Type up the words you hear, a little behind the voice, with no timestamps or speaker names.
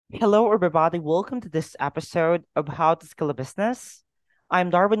Hello, everybody. Welcome to this episode of How to Scale a Business. I'm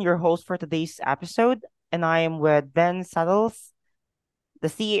Darwin, your host for today's episode, and I am with Ben Suttles, the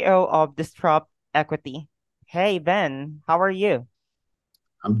CEO of Disrupt Equity. Hey, Ben, how are you?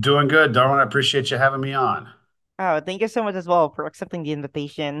 I'm doing good, Darwin. I appreciate you having me on. Oh, thank you so much as well for accepting the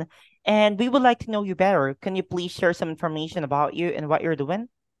invitation. And we would like to know you better. Can you please share some information about you and what you're doing?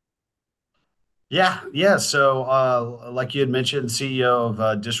 Yeah. So, like you had mentioned, CEO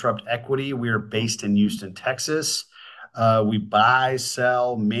of Disrupt Equity. We are based in Houston, Texas. We buy,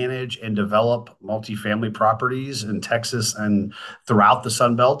 sell, manage, and develop multifamily properties in Texas and throughout the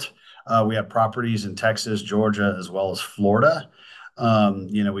Sun Belt. We have properties in Texas, Georgia, as well as Florida.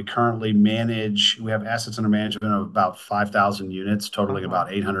 We currently we have assets under management of about 5,000 units, totaling Uh-huh.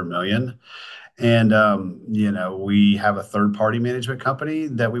 about 800 million. And we have a third party management company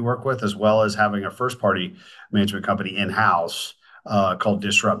that we work with, as well as having a first party management company in-house called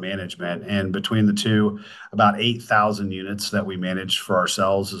Disrupt Management. And between the two, about 8,000 units that we manage for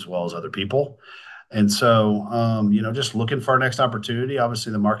ourselves as well as other people. And so, just looking for our next opportunity.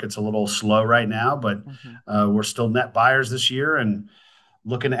 Obviously, the market's a little slow right now, but Mhm. we're still net buyers this year and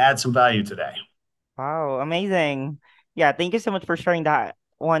looking to add some value today. Wow, amazing. Yeah, thank you so much for sharing that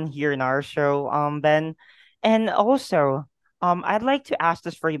one here in our show, Ben. And also, I'd like to ask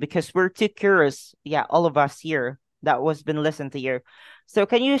this for you because we're too curious, yeah, all of us here that was been listening to you. So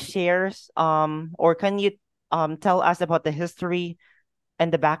can you share, or can you tell us about the history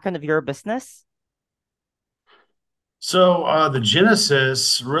and the background of your business? So the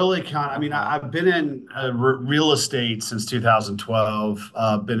genesis really I mean, Uh-huh. I've been in real estate since 2012.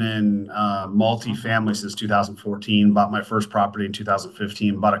 Been in Mm-hmm. multifamily since 2014. Bought my first property in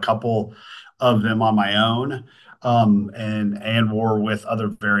 2015. Bought a couple of them on my own, and were with other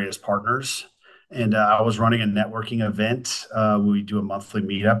various partners. And I was running a networking event. We do a monthly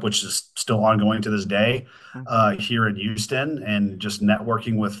meetup, which is still ongoing to this day Mm-hmm. here in Houston, and just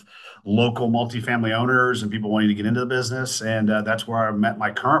networking with local multifamily owners and people wanting to get into the business. And that's where I met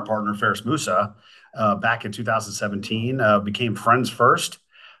my current partner, Ferris Musa, back in 2017. Became friends first,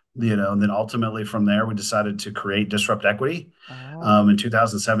 and then ultimately from there, we decided to create Disrupt Equity Oh. in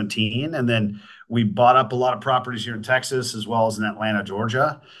 2017. And then we bought up a lot of properties here in Texas as well as in Atlanta,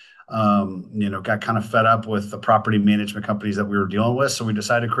 Georgia. Got kind of fed up with the property management companies that we were dealing with. So we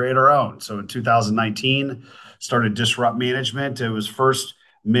decided to create our own. So in 2019, started Disrupt Management. It was first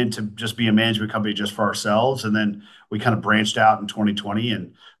meant to just be a management company just for ourselves. And then we kind of branched out in 2020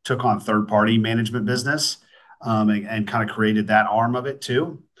 and took on third party management business, and kind of created that arm of it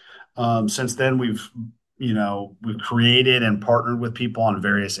too. Since then, we've created and partnered with people on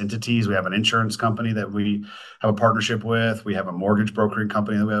various entities. We have an insurance company that we have a partnership with. We have a mortgage brokering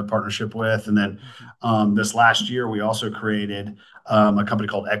company that we have a partnership with. And then Mm-hmm. this last year, we also created a company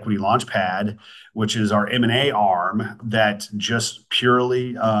called Equity Launchpad, which is our M&A arm that just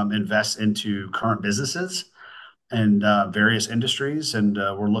purely invests into current businesses and various industries, and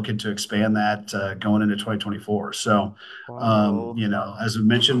we're looking to expand that going into 2024. So, Wow. as we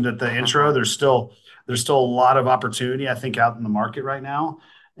mentioned at the intro, Uh-huh. there's still a lot of opportunity, I think, out in the market right now,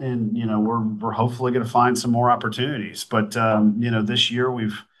 and we're hopefully going to find some more opportunities. But this year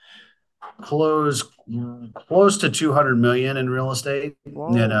we've closed close to 200 million in real estate,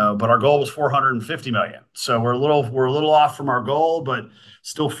 Whoa. but our goal was 450 million. So we're a little off from our goal, but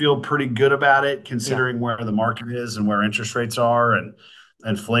still feel pretty good about it Yeah. considering where the market is and where interest rates are and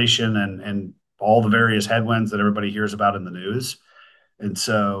inflation and all the various headwinds that everybody hears about in the news. And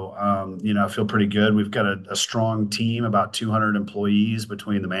so, I feel pretty good. We've got a strong team, about 200 employees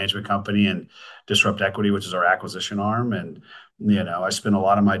between the management company and Disrupt Equity, which is our acquisition arm. And, I spend a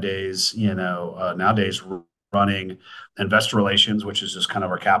lot of my days, nowadays running investor relations, which is just kind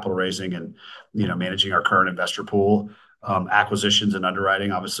of our capital raising and, Mm-hmm. managing our current investor pool, acquisitions and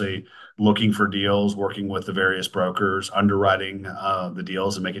underwriting, obviously looking for deals, working with the various brokers, underwriting the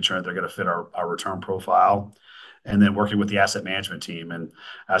deals and making sure that they're going to fit our return profile, and then working with the asset management team. And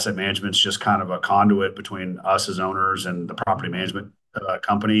asset management's just kind of a conduit between us as owners and the property Mm-hmm. management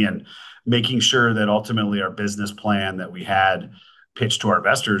company, and making sure that ultimately our business plan that we had pitched to our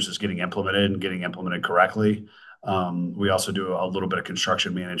investors is getting implemented and getting implemented correctly. We also do a little bit of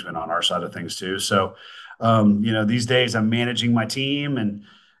construction management on our side of things too. So, these days I'm managing my team, and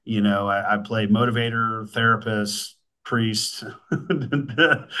I play motivator, therapist, priest,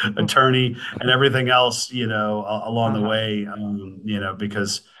 attorney, and everything else, along the Uh-huh. way,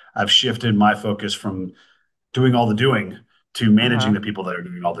 because I've shifted my focus from doing all the doing to managing Uh-huh. the people that are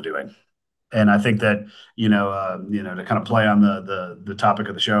doing all the doing. And I think that, to kind of play on the topic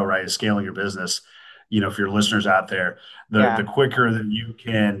of the show, right, is scaling your business. for your listeners out there, the Yeah. quicker that you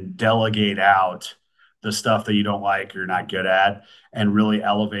can delegate out the stuff that you don't like or you're not good at, and really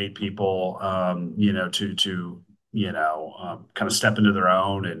elevate people, to kind of step into their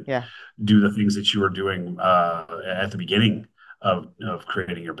own and Yeah. do the things that you were doing at the beginning of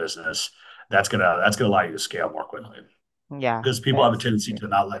creating your business. That's gonna allow you to scale more quickly Yeah. because people have a That's tendency great. to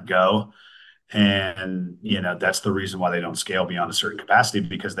not let go, and that's the reason why they don't scale beyond a certain capacity,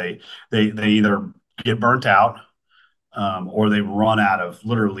 because they either get burnt out, or they run out of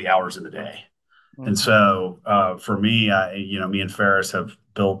literally hours in the day. And Mm-hmm. so for me, me and Ferris have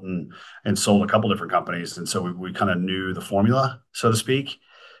built and sold a couple different companies, and so we kind of knew the formula, so to speak,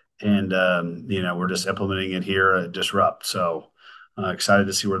 and we're just implementing it here at Disrupt. So excited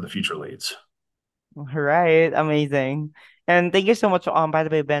to see where the future leads. Right. Amazing. And thank you so much, by the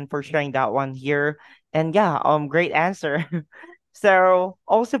way, Ben, for sharing that one here. And yeah, great answer. So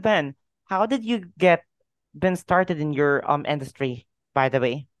also, Ben, how did you get been started in your industry, by the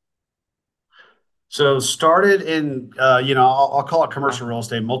way? So started in, I'll call it Yeah. commercial real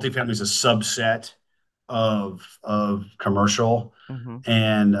estate. Multifamily is a subset of commercial. Mm-hmm.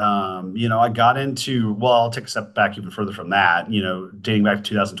 And, I got into, well, I'll take a step back even further from that. Dating back to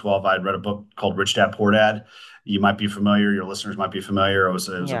 2012, I had read a book called Rich Dad Poor Dad. You might be familiar, your listeners might be familiar. It was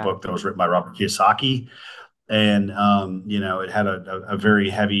a Yeah. book that was written by Robert Kiyosaki. And it had a very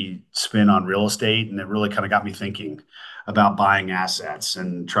heavy spin on real estate, and it really kind of got me thinking about buying assets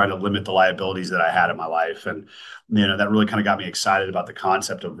and try to limit the liabilities that I had in my life. And that really kind of got me excited about the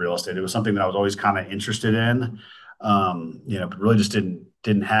concept of real estate. It was something that I was always kind of interested in, but really just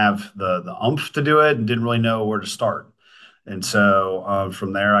didn't have the umph to do it, and didn't really know where to start. And so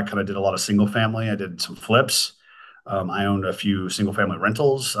from there, I kind of did a lot of single family. I did some flips. I owned a few single family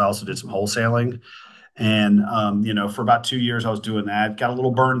rentals. I also did some Mm-hmm. wholesaling. And for about 2 years, I was doing that. Got a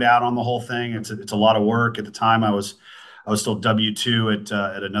little burned out on the whole thing. It's a lot of work. At the time, I was still W-2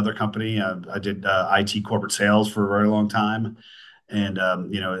 at another company. I did IT corporate sales for a very long time, and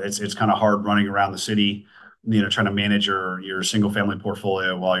it's kind of hard running around the city, trying to manage your single family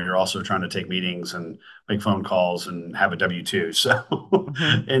portfolio while you're also trying to take meetings and make phone calls and have a W-2. So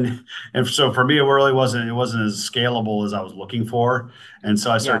Mm-hmm. and so for me, it wasn't as scalable as I was looking for. And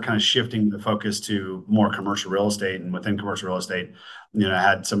so I Yeah. started kind of shifting the focus to more commercial real estate. And within commercial real estate, I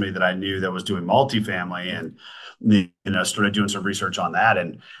had somebody that I knew that was doing multifamily, and started doing some research on that,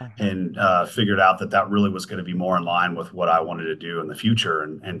 and Uh-huh. and figured out that that really was going to be more in line with what I wanted to do in the future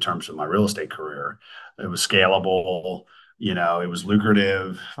in terms of my real estate career. It was scalable, it was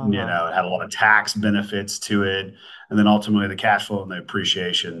lucrative, Uh-huh. it had a lot of tax benefits to it. And then ultimately the cash flow and the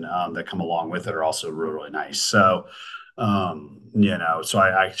appreciation that come along with it are also really, really nice. So, so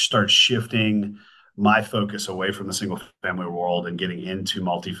I started shifting my focus away from the single family world and getting into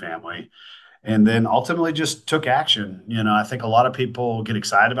multifamily, and then ultimately just took action. I think a lot of people get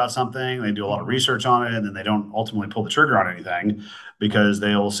excited about something, they do a lot of Mm-hmm. research on it, and then they don't ultimately pull the trigger on anything because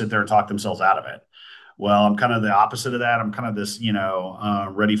they'll sit there and talk themselves out of it. Well, I'm kind of the opposite of that. I'm kind of this,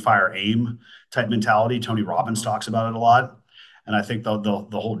 ready, fire, aim type mentality. Tony Robbins Mm-hmm. talks about it a lot. And I think the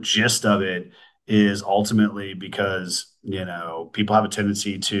whole gist of it is ultimately because, people have a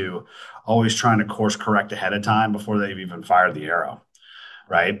tendency to always trying to course correct ahead of time before they've even fired the arrow,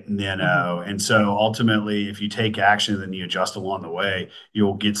 right? Mm-hmm. And so ultimately, if you take action and then you adjust along the way,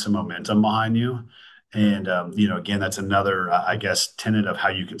 you'll get some momentum behind you. And again, that's another, I guess, tenet of how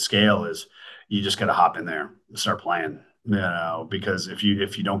you can scale is you just got to hop in there and start playing. Because if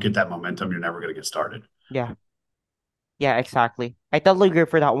you don't get that momentum, you're never going to get started. Yeah. Yeah, exactly. I totally agree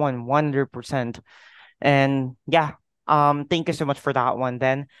for that one, 100%. And yeah, thank you so much for that one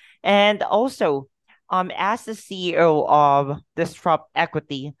then. And also, as the CEO of Disrupt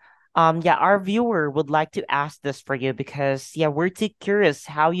Equity, yeah, our viewer would like to ask this for you because yeah, we're too curious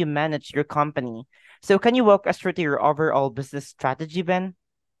how you manage your company. So can you walk us through to your overall business strategy, Ben?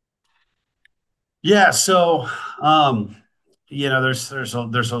 Yeah. So, um, there's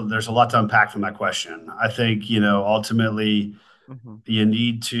a lot to unpack from that question. I think, ultimately, Mm-hmm. you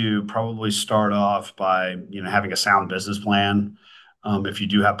need to probably start off by having a sound business plan. If you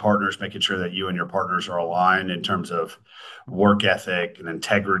do have partners, making sure that you and your partners are aligned in terms of Mm-hmm. work ethic and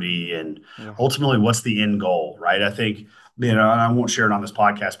integrity, and Yeah. ultimately what's the end goal, right? I think and I won't share it on this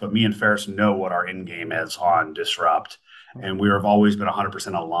podcast, but me and Ferris know what our end game is on Disrupt, and Mm-hmm. we have always been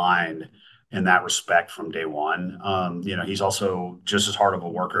 100% aligned in that respect from day one. He's also just as hard of a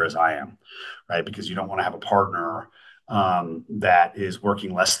worker as I am, right? Because you don't want to have a partner that is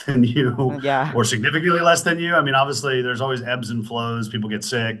working less than you Yeah. or significantly less than you. I mean, obviously, there's always ebbs and flows. People get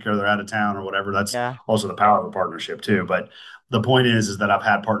sick or they're out of town or whatever. That's Yeah. also the power of a partnership too. But the point is that I've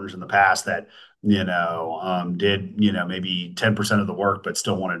had partners in the past that did, maybe 10% of the work, but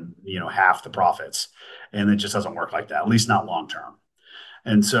still wanted, half the profits. And it just doesn't work like that, at least not long term.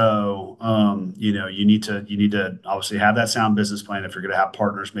 And so, you need to obviously have that sound business plan. If you're going to have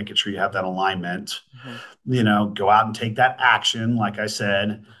partners, making sure you have that alignment, Mm-hmm. go out and take that action. Like I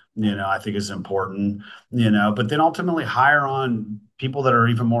said, I think is important, but then ultimately hire on people that are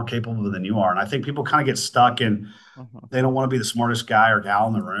even more capable than you are. And I think people kind of get stuck in Mm-hmm. they don't want to be the smartest guy or gal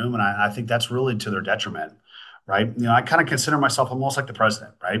in the room. And I think that's really to their detriment, right? I kind of consider myself almost like the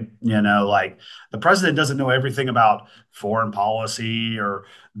president, right? Like the president doesn't know everything about foreign policy or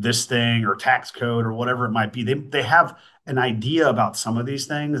this thing or tax code or whatever it might be. They have an idea about some of these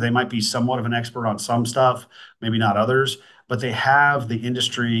things. They might be somewhat of an expert on some stuff, maybe not others, but they have the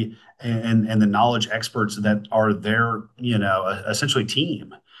industry and the knowledge experts that are their, essentially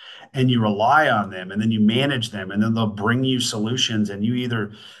team, and you rely on them and then you manage them and then they'll bring you solutions and you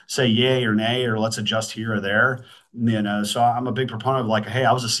either say yay or nay or let's adjust here or there. So I'm a big proponent of like, hey,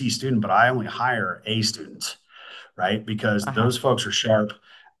 I was a C student, but I only hire A students, right? Because Uh-huh. those folks are sharp.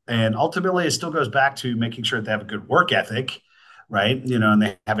 And ultimately, it still goes back to making sure that they have a good work ethic, right? And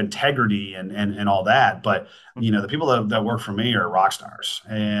they have integrity and all that. But Mm-hmm. the people that work for me are rock stars,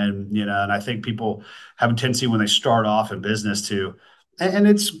 and I think people have a tendency when they start off in business to, and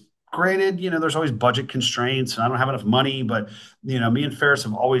it's granted, there's always budget constraints, and I don't have enough money, but me and Ferris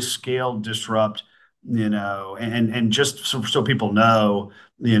have always scaled, disrupt, and just so people know,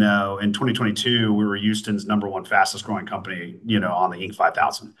 in 2022, we were Houston's number one fastest growing company, on the Inc.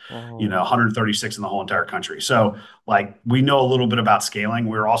 5000, Oh. 136 in the whole entire country. So, like, we know a little bit about scaling.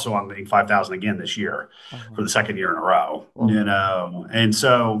 We're also on the Inc. 5000 again this year Uh-huh. for the second year in a row, Oh. and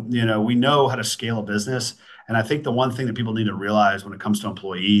so, we know how to scale a business. And I think the one thing that people need to realize when it comes to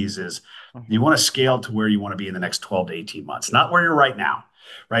employees is you Mm-hmm. want to scale to where you want to be in the next 12 to 18 months, not where you're right now,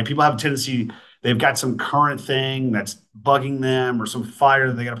 right? People have a tendency, they've got some current thing that's bugging them or some fire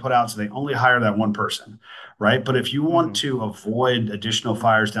that they got to put out. So they only hire that one person, right? But if you want Mm-hmm. to avoid additional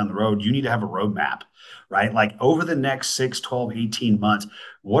fires down the road, you need to have a roadmap, right? Like over the next 6, 12, 18 months,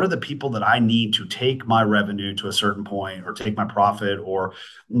 what are the people that I need to take my revenue to a certain point or take my profit or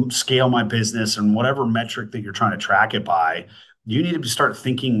scale my business and whatever metric that you're trying to track it by? You need to start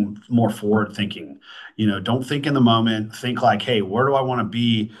thinking more forward thinking. Don't think in the moment. Think like, hey, where do I want to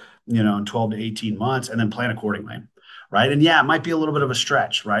be, in 12 to 18 months, and then plan accordingly. Right. And yeah, it might be a little bit of a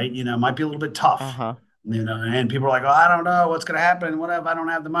stretch, right? It might be a little bit tough, Uh-huh. and people are like, oh, I don't know what's going to happen. What if I don't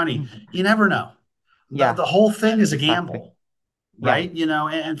have the money? Mhm. You never know. The, Yeah, the whole thing is a exactly. gamble, Yeah. right?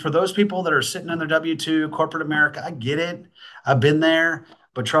 And for those people that are sitting on their W-2, corporate America, I get it. I've been there,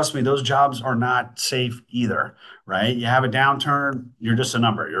 but trust me, those jobs are not safe either, right? You have a downturn, you're just a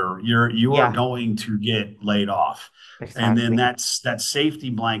number. You are Yeah, going to get laid off. And then exactly. that's that safety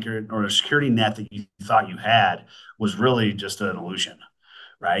blanket or a security net that you thought you had was really just an illusion,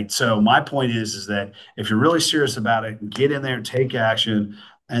 right? So my point is that if you're really serious about it, get in there, take action,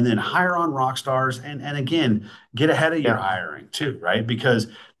 and then hire on rock stars, and again, get ahead of your Yeah, hiring too, right? Because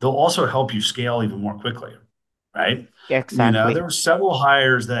they'll also help you scale even more quickly, right? exactly. There were several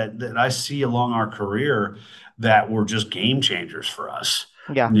hires that I see along our career that were just game changers for us.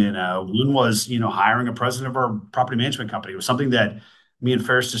 Yeah. One was, hiring a president of our property management company. It was something that me and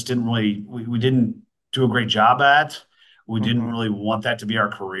Ferris just didn't really, we didn't do a great job at. We didn't Mm-hmm. really want that to be our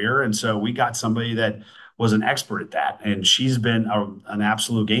career. And so we got somebody that was an expert at that. And she's been an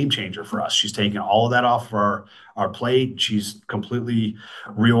absolute game changer for us. She's taken all of that off our plate. She's completely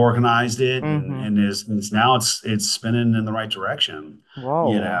reorganized it Mm-hmm. and now it's spinning in the right direction.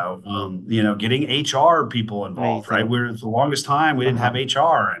 Whoa. Getting HR people involved, right? Amazing. We're the longest time we didn't Uh-huh. have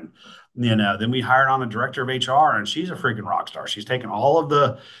HR, and then we hired on a director of HR, and she's a freaking rock star. She's taken all of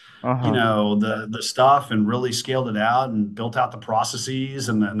the Uh-huh. the stuff and really scaled it out and built out the processes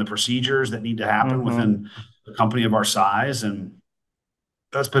and the procedures that need to happen Mm-hmm. within a company of our size, and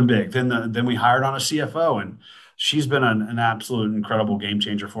that's been big. Then we hired on a CFO, and she's been an absolute incredible game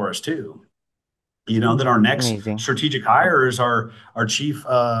changer for us too. Then our next Amazing. strategic hire is our chief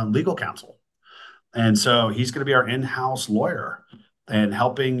legal counsel. And so he's going to be our in-house lawyer and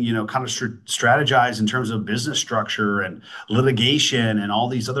helping, kind of strategize in terms of business structure and litigation and all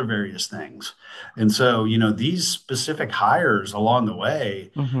these other various things. And so, these specific hires along the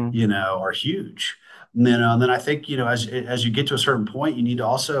way, Mm-hmm. are huge. And then I think, as you get to a certain point, you need to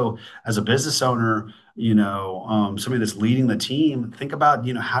also, as a business owner, somebody that's leading the team, think about,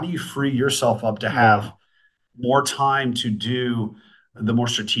 how do you free yourself up to Yeah. have more time to do the more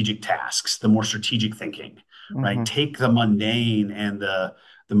strategic tasks, the more strategic thinking, right? Mm-hmm. Take the mundane and the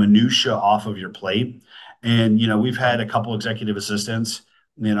minutia off of your plate. And we've had a couple executive assistants,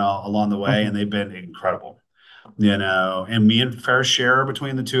 along the way, Mm-hmm. and they've been incredible. And me and Fair share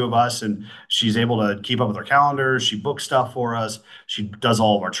between the two of us, and she's able to keep up with our calendars. She books stuff for us. She does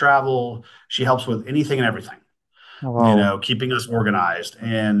all of our travel. She helps with anything and everything, Wow. keeping us organized.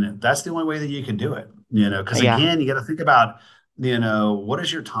 And that's the only way that you can do it, because Yeah. again, you got to think about, what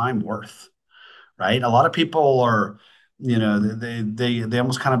is your time worth? Right? A lot of people are, they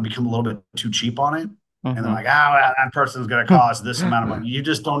almost kind of become a little bit too cheap on it. And they're Mm-hmm. like, well, that person's going to cost this amount of money. You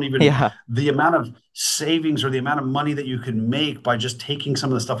just don't even, Yeah. the amount of savings or the amount of money that you can make by just taking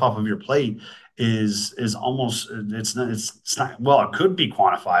some of the stuff off of your plate is almost, it's not, well, it could be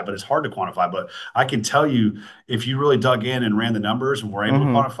quantified, but it's hard to quantify. But I can tell you, if you really dug in and ran the numbers and were able to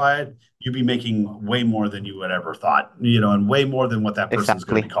Mm-hmm. quantify it, you'd be making way more than you would ever thought, and way more than what that person's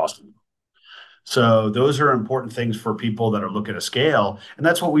going to be Exactly. costing. So those are important things for people that are looking to scale, and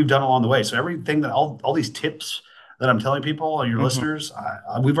that's what we've done along the way. So everything that all these tips that I'm telling people, your Mm-hmm. listeners,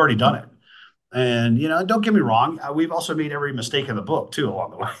 we've already done it. And don't get me wrong, we've also made every mistake in the book too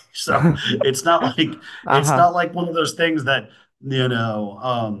along the way. So it's not like it's Uh-huh. not like one of those things that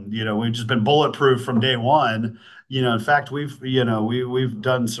we've just been bulletproof from day one. In fact, we've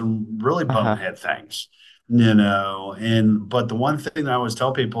done some really Uh-huh. bonehead things. And but the one thing that I always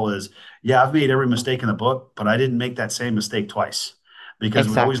tell people is, yeah, I've made every mistake in the book, but I didn't make that same mistake twice because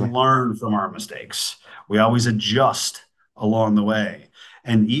we always Exactly. learn from our mistakes. We always adjust along the way.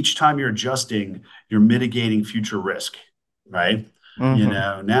 And each time you're adjusting, you're mitigating future risk, right?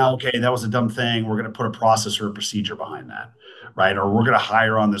 Mm-hmm. Now, okay, that was a dumb thing. We're going to put a process or a procedure behind that, right? Or we're going to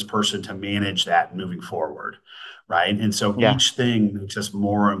hire on this person to manage that moving forward, right? And so Yeah. each thing makes us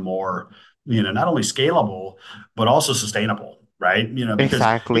more and more, not only scalable, but also sustainable, right? Because you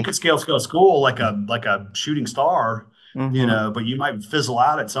Exactly. could scale school like a shooting star, Mm-hmm. but you might fizzle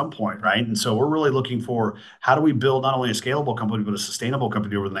out at some point, right? And so we're really looking for how do we build not only a scalable company, but a sustainable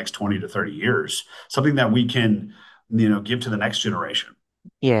company over the next 20 to 30 years, something that we can, give to the next generation,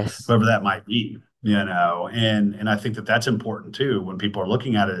 Yes. whoever that might be, and I think that that's important too when people are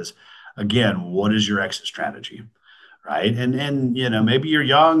looking at it is, again, what is your exit strategy? Right. And maybe you're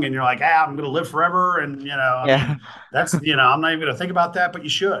young and you're like, I'm going to live forever. And, I Yeah. mean, that's, I'm not even going to think about that, but you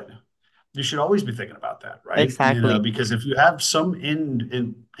should. You should always be thinking about that, right? Exactly. Because if you have some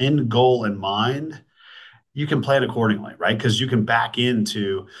end goal in mind, you can plan accordingly, right? Because you can back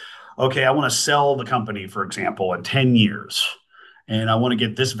into, okay, I want to sell the company, for example, in 10 years, and I want to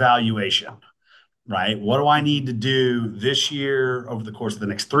get this valuation, right? What do I Mm-hmm. need to do this year, over the course of the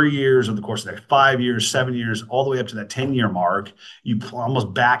next 3 years, over the course of the next 5 years, 7 years, all the way up to that 10-year mark? You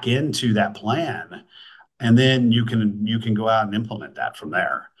almost back into that plan, and then you can go out and implement that from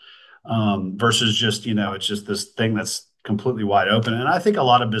there, versus just it's just this thing that's completely wide open. And I think a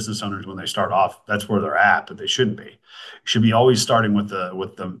lot of business owners, when they start off, that's where they're at, but they shouldn't be. Should be always starting with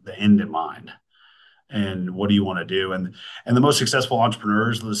the end in mind. And what do you want to do? And the most successful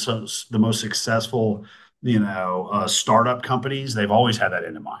entrepreneurs, the most successful startup companies, they've always had that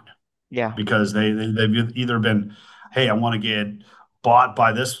end in mind Yeah. because they've either been, hey, I want to get bought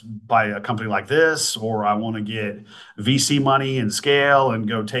by a company like this, or I want to get VC money and scale and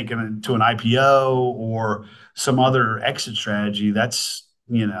go take it to an IPO or some other exit strategy. That's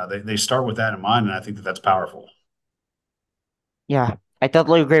they start with that in mind, and I think that that's powerful. Yeah. I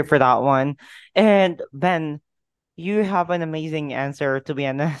totally agree for that one. And Ben, you have an amazing answer, to be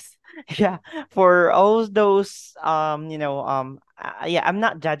honest. Yeah, for all those yeah, I'm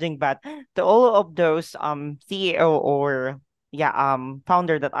not judging, but to all of those CEO or yeah,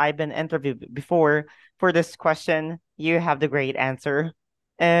 founder that I've been interviewed before for this question, you have the great answer.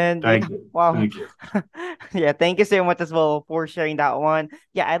 And yeah, Thank you, wow. thank you. Yeah, thank you so much as well for sharing that one.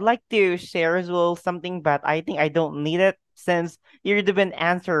 Yeah, I'd like to share as well something, but I think I don't need it since you didn't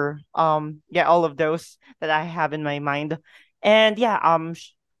answer yeah, all of those that I have in my mind. And yeah,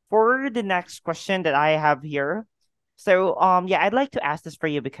 for the next question that I have here. So yeah, I'd like to ask this for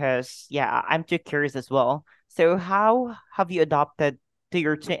you because yeah, I'm too curious as well. So how have you adopted to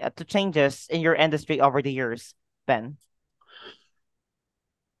your to changes in your industry over the years, Ben?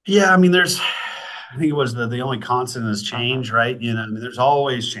 Yeah, I mean, I think it was the only constant is Uh-huh. change, right? I mean, there's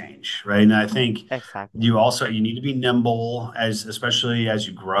always change, right? And I think Exactly. you need to be nimble especially as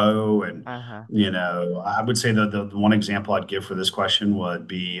you grow. And, Uh-huh. I would say the one example I'd give for this question would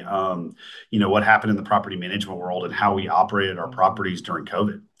be, what happened in the property management world and how we operated our Mm-hmm. properties during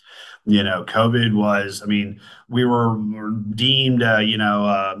COVID. COVID was, I mean, were deemed, one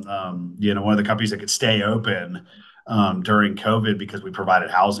of the companies that could stay open during COVID because we provided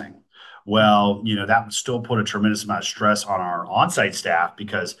housing. Mm-hmm. Well, that would still put a tremendous amount of stress on our on-site staff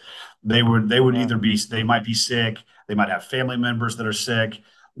because they would Yeah. either they might be sick, They might have family members that are sick,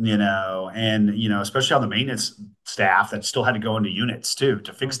 and especially on the maintenance staff that still had to go into units too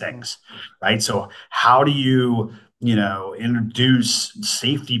to fix Mm-hmm. things, right? So how do you introduce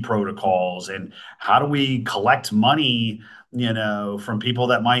safety protocols, and how do we collect money, from people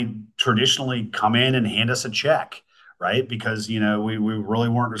that might traditionally come in and hand us a check, right? Because, we really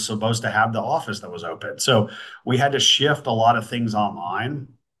weren't supposed to have the office that was open. So we had to shift a lot of things online,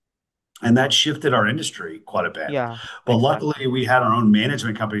 and that shifted our industry quite a bit. Yeah, But exactly. luckily, we had our own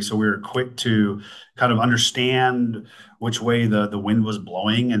management company, so we were quick to kind of understand which way the wind was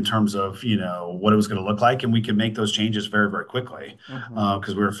blowing in terms of what it was going to look like, and we could make those changes very very quickly Mm-hmm.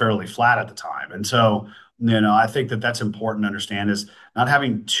 because we were fairly flat at the time. And so I think that that's important to understand is not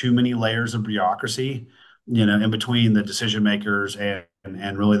having too many layers of bureaucracy, in between the decision makers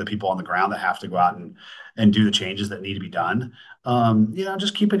and really the people on the ground that have to go out and do the changes that need to be done.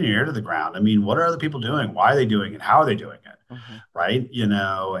 Just keeping your ear to the ground. I mean, what are other people doing? Why are they doing it? How are they doing it? Mm-hmm. Right?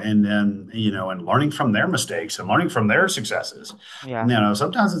 And then, and learning from their mistakes and learning from their successes. Yeah,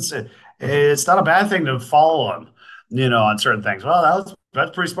 Sometimes it's not a bad thing to follow them, on certain things. Well, that's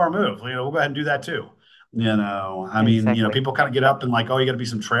a pretty smart move. We'll go ahead and do that too. I mean, exactly. people kind of get up and like, oh, you got to be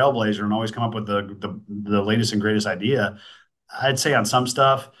some trailblazer and always come up with the latest and greatest idea. I'd say on some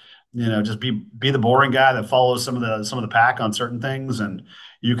stuff, just be the boring guy that follows some of the pack on certain things, and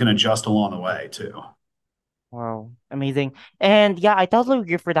you can adjust along the way too. Wow, amazing. And yeah, I totally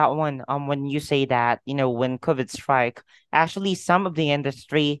agree for that one. When you say that, when COVID strike, actually some of the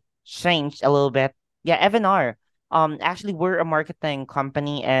industry changed a little bit. Yeah, even our actually we're a marketing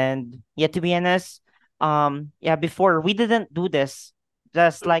company, and yeah, to be honest, yeah, before we didn't do this,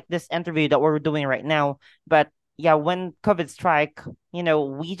 just like this interview that we're doing right now. But yeah, when COVID strike,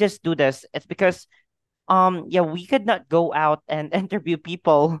 we just do this. It's because yeah, we could not go out and interview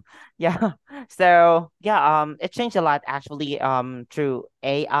people. Yeah. So yeah, it changed a lot actually through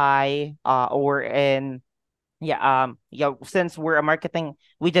AI or in yeah, since we're a marketing,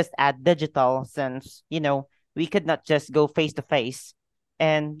 we just add digital since we could not just go face to face.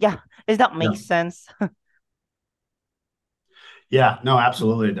 And yeah, does that Yeah. make sense? Yeah, no,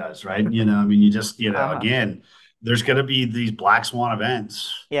 absolutely it does, right? I mean, you just, Uh-huh. again, there's going to be these black swan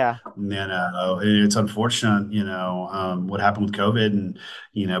events. Yeah. It's unfortunate, what happened with COVID,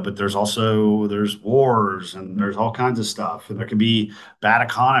 and but there's wars and there's all kinds of stuff, and there can be bad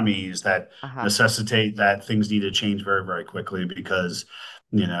economies that Uh-huh. necessitate that things need to change very, very quickly because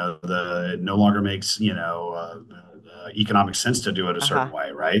the it no longer makes economic sense to do it a certain Uh-huh.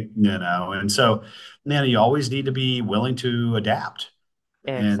 way, right? And so you always need to be willing to adapt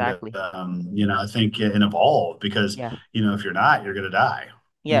and Exactly. I think and evolve because Yeah. if you're not, you're going to die.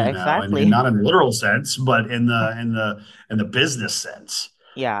 Yeah, And exactly. not in a literal sense, but in the business sense,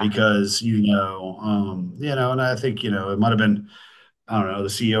 Yeah. because and I think it might have been, I don't know, the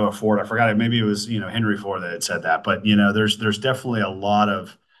CEO of Ford. I forgot it. Maybe it was Henry Ford that had said that, but there's definitely a lot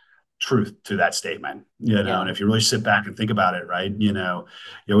of truth to that statement, and Yeah. if you really sit back and think about it, right, you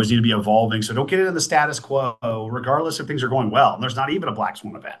always need to be evolving. So don't get into the status quo, regardless if things are going well. And there's not even a black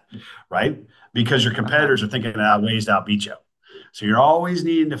swan event, right? Because your Uh-huh. competitors are thinking out ways to outbeat you. So you're always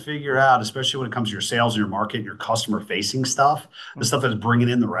needing to figure out, especially when it comes to your sales and your market, your customer facing stuff, the stuff Mm-hmm. that's bringing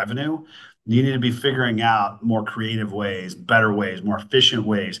in the revenue. You need to be figuring out more creative ways, better ways, more efficient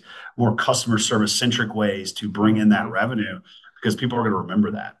ways, more customer service centric ways to bring in that Mm-hmm. revenue because people are going to remember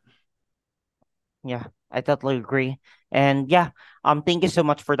that. Yeah, I totally agree. And yeah, thank you so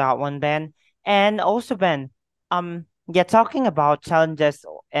much for that one, Ben. And also, Ben, yeah, talking about challenges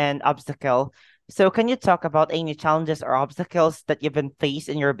and obstacle. So can you talk about any challenges or obstacles that you've been faced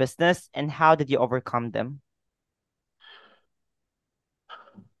in your business and how did you overcome them?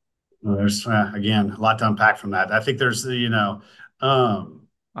 Well, there's again a lot to unpack from that. I think there's um,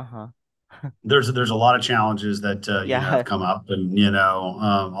 Uh-huh. there's a lot of challenges that have Yeah. come up, and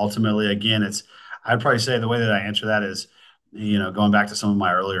ultimately, again, I'd probably say the way that I answer that is going back to some of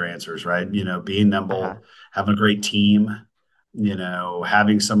my earlier answers, right? Being Uh-huh. nimble, having a great team,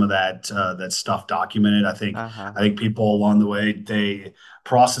 having some of that stuff documented. Uh-huh. I think people along the way, they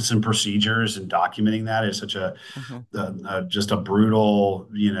process and procedures and documenting that is such a Mm-hmm. just a brutal,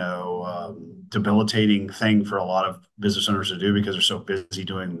 debilitating thing for a lot of business owners to do because they're so busy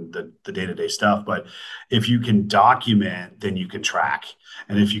doing the day-to-day stuff. But if you can document, then you can track.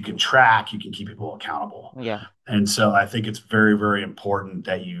 And if you can track, you can keep people accountable. Yeah. And so I think it's very, very important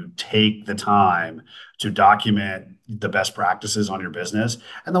that you take the time to document the best practices on your business.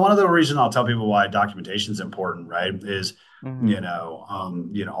 And the one of the reason I'll tell people why documentation is important, right, is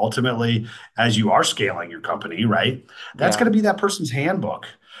Mm-hmm. Ultimately, as you are scaling your company, right, that's Yeah. going to be that person's handbook,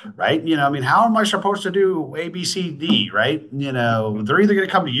 right? I mean, how am I supposed to do A, B, C, D, right? Mm-hmm. They're either going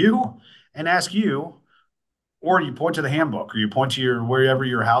to come to you and ask you, or you point to the handbook, or you point to your wherever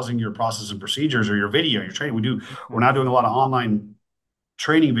you're housing your process and procedures or your video, your training. We're Mm-hmm. now doing a lot of online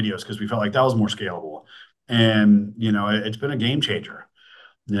training videos because we felt like that was more scalable. And, it's been a game changer,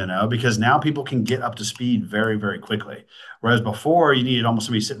 because now people can get up to speed very, very quickly. Whereas before, you needed almost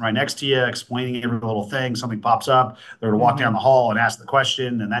somebody sitting right next to you, explaining every little thing. Something pops up, they're to walk down Mm-hmm. the hall and ask the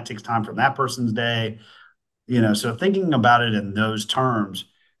question, and that takes time from that person's day. So thinking about it in those terms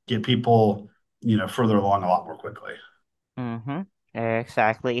get people, further along a lot more quickly. Mm-hmm.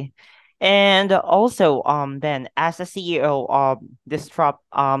 Exactly. And also, Ben, as a CEO of Disrupt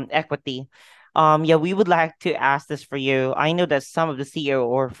Equity, yeah, we would like to ask this for you. I know that some of the CEO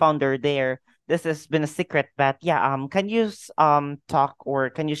or founder there, this has been a secret, but yeah, can you talk or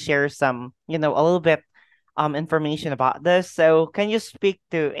can you share some, a little bit information about this? So, can you speak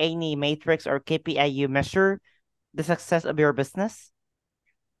to any matrix or KPI you measure the success of your business?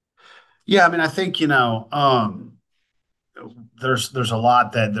 Yeah, I mean, I think, there's a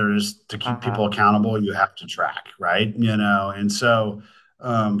lot that there is to keep Uh-huh. people accountable. You have to track, right? And so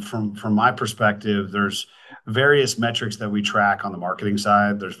from my perspective, there's various metrics that we track on the marketing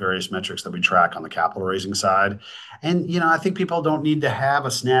side. There's various metrics that we track on the capital raising side. And I think people don't need to have a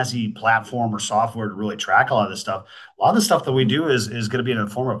snazzy platform or software to really track a lot of this stuff. A lot of the stuff that we do is going to be in the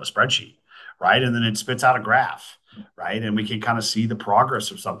form of a spreadsheet, right? And then it spits out a graph, right? And we can kind of see the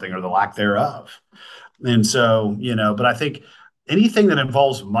progress of something or the lack thereof. And so, but I think anything that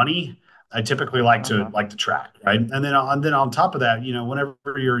involves money, I typically Uh-huh. like to track, right? And then on top of that, whenever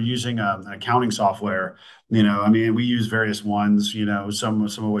you're using an accounting software, I mean, we use various ones, some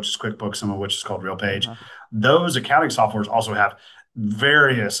of which is QuickBooks, some of which is called RealPage. Uh-huh. Those accounting softwares also have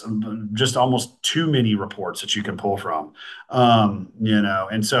various, just almost too many reports that you can pull from.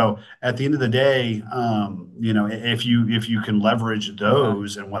 And so at the end of the day, if you can leverage Uh-huh.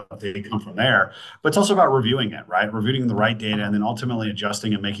 those and what they come from there, but it's also about reviewing it, right? Reviewing the right data and Uh-huh. then ultimately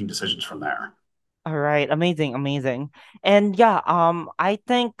adjusting and making decisions from there. All right, amazing, amazing. And yeah, I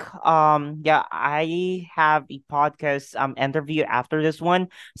think yeah, I have a podcast interview after this one.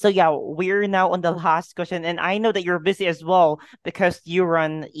 So yeah, we're now on the last question and I know that you're busy as well because you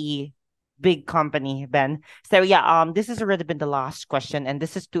run a big company, Ben. So yeah, this has already been the last question and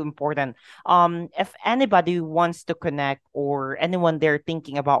this is too important. If anybody wants to connect or anyone there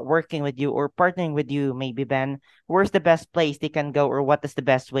thinking about working with you or partnering with you, maybe Ben, where's the best place they can go or what is the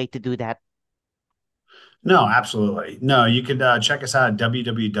best way to do that? No, absolutely. No, you could check us out at Uh-huh.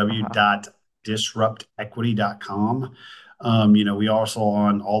 www.disruptequity.com. We also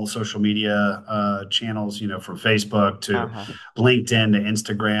on all the social media channels, from Facebook to Uh-huh. LinkedIn to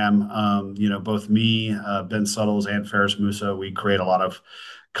Instagram. Both me, Ben Suttles, and Ferris Musa, we create a lot of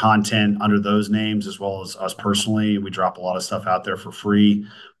content under those names as well as us Uh-huh. personally. We drop a lot of stuff out there for free.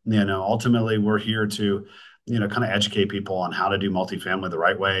 Ultimately, we're here to, kind of educate people on how to do multifamily the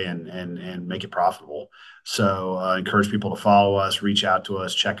right way and make it profitable. So encourage people to follow us, reach out to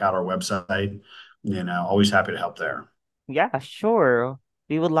us, check out our website. Always happy to help there. Yeah, sure.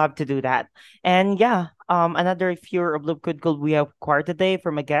 We would love to do that. And yeah, another Fear of Loop Good Gold we have acquired today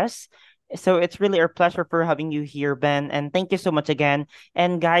from a guest. So it's really our pleasure for having you here, Ben. And thank you so much again.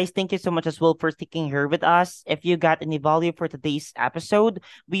 And guys, thank you so much as well for sticking here with us. If you got any value for today's episode,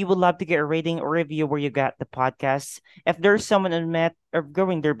 we would love to get a rating or review where you got the podcast. If there's someone in met or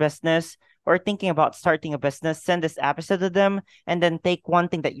growing their business or thinking about starting a business, send this episode to them and then take one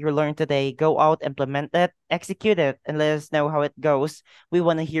thing that you learned today, go out, implement it, execute it, and let us know how it goes. We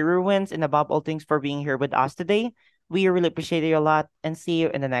want to hear your wins and above all things for being here with us today. We really appreciate you a lot and see you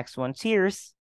in the next one. Cheers.